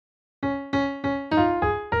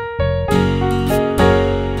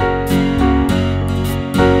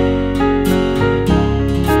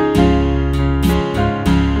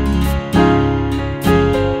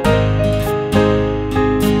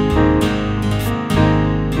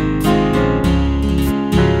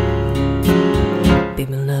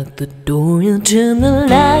turn the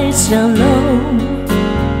lights down low,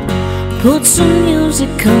 put some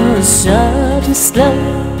music on soft and slow.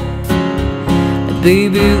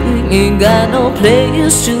 Baby, we ain't got no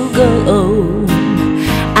place to go.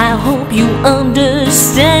 I hope you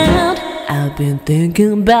understand. I've been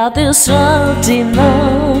thinking about this all day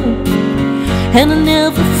long, and I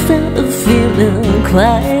never felt a feeling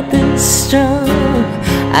quite this strong.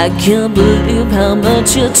 I can't believe how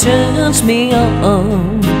much it turns me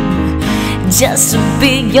on just to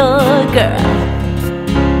be your girl.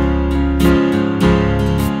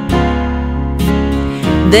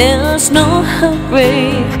 There's no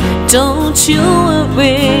hurry, don't you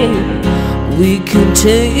worry. We can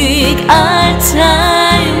take our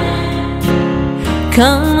time.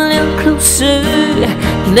 Come a little closer,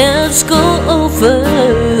 let's go over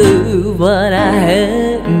what I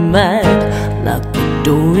had in mind. Lock the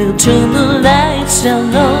door and turn the lights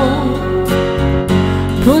down low,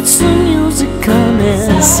 put some music on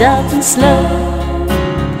and soft and slow.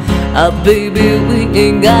 Baby, we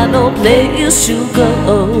ain't got no place to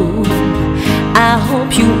go. I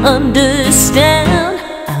hope you understand.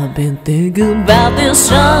 I've been thinking about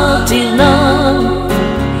this all day long,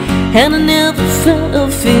 and I never felt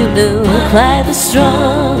a feeling quite as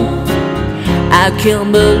strong. I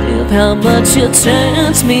can't believe how much it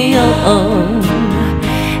turns me on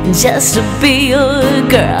just to be your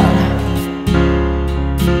girl.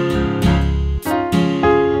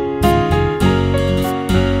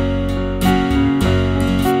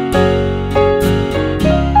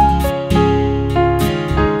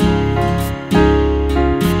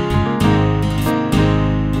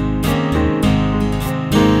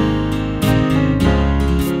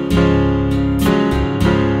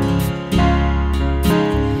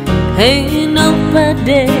 Ain't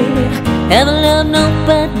nobody ever loved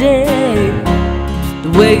nobody the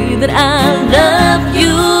way that I love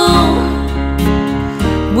you.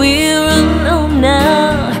 We're alone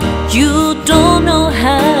now, you don't know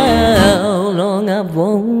how long I've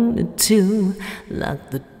wanted to. Lock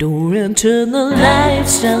the door and turn the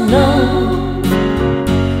lights down low,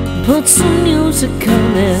 put some music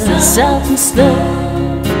on and soft and slow.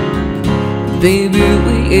 Baby,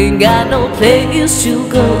 we ain't got no place to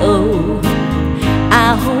go.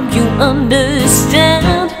 I hope you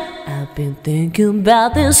understand. I've been thinking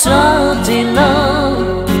about this all day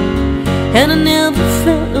long, and I never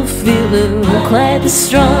felt a feeling quite this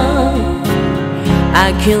strong.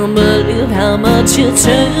 I can't believe how much it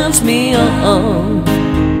turns me on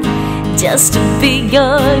just to be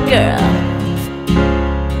your girl.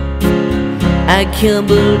 I can't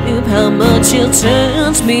believe how much it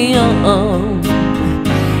turns me on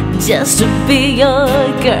just to be your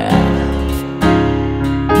girl.